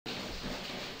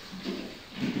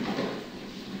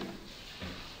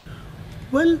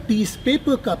Well, these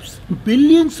paper cups,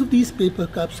 billions of these paper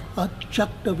cups are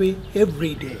chucked away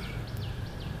every day.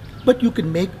 But you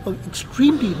can make an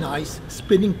extremely nice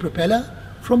spinning propeller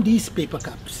from these paper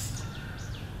cups.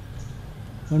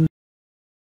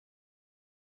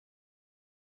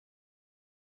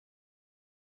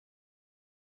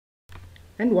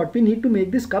 And what we need to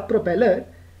make this cup propeller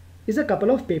is a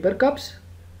couple of paper cups,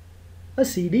 a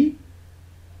CD,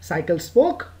 cycle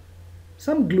spoke,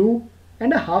 some glue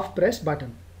and a half press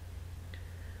button.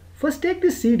 First take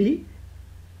this CD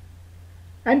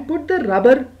and put the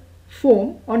rubber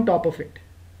foam on top of it.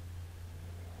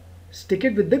 Stick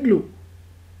it with the glue.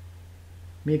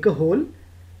 Make a hole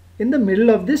in the middle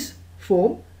of this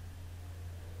foam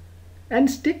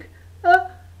and stick a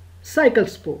cycle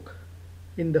spoke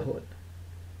in the hole.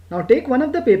 Now take one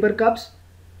of the paper cups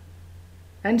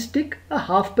and stick a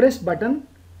half press button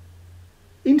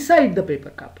inside the paper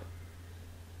cup.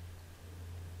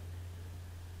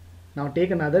 Now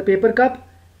take another paper cup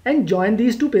and join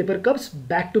these two paper cups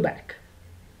back to back.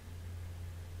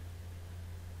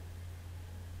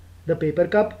 The paper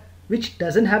cup which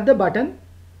doesn't have the button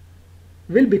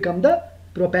will become the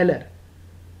propeller.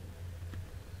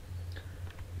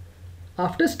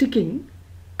 After sticking,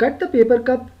 cut the paper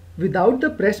cup without the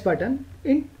press button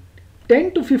in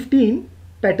 10 to 15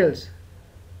 petals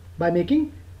by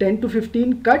making 10 to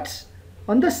 15 cuts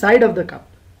on the side of the cup.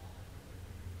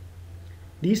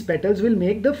 These petals will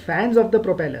make the fans of the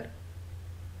propeller.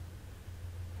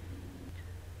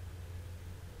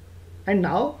 And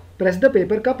now press the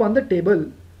paper cup on the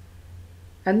table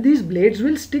and these blades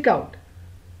will stick out.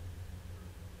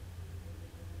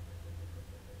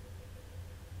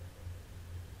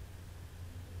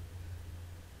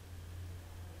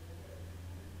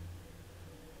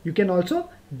 You can also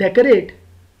decorate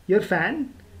your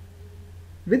fan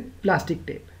with plastic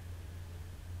tape.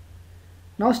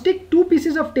 Now stick two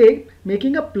pieces of tape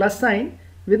making a plus sign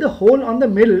with a hole on the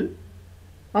middle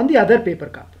on the other paper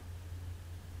cup.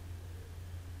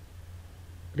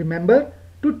 Remember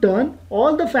to turn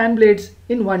all the fan blades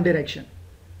in one direction.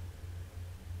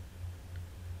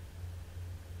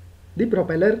 The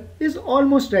propeller is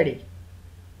almost ready.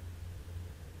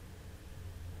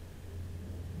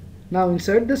 Now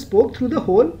insert the spoke through the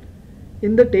hole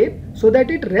in the tape so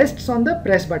that it rests on the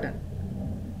press button.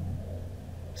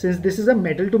 Since this is a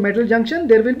metal to metal junction,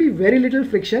 there will be very little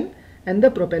friction and the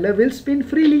propeller will spin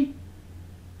freely.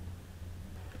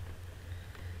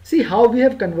 See how we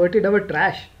have converted our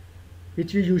trash,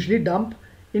 which we usually dump,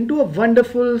 into a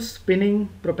wonderful spinning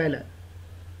propeller.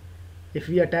 If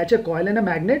we attach a coil and a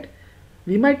magnet,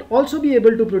 we might also be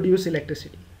able to produce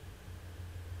electricity.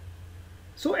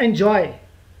 So enjoy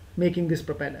making this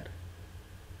propeller.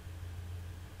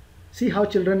 See how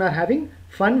children are having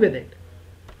fun with it.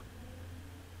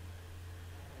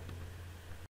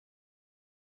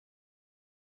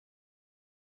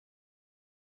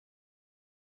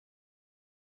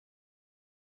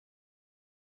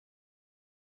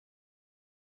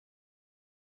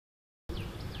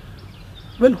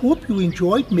 Well, hope you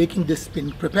enjoyed making this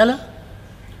spin propeller.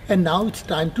 And now it's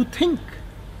time to think.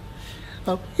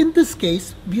 In this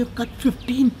case, we have cut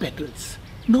 15 petals.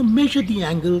 Now measure the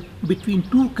angle between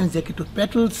two consecutive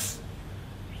petals.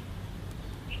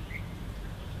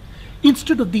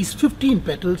 Instead of these 15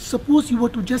 petals, suppose you were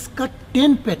to just cut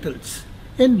 10 petals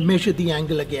and measure the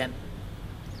angle again.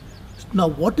 Now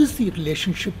what is the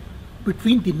relationship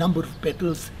between the number of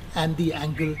petals and the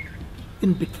angle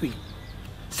in between?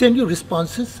 Send your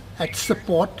responses at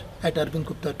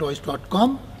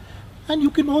support@arvindguptatoys.com, and you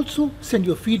can also send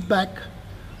your feedback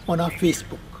on our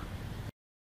Facebook.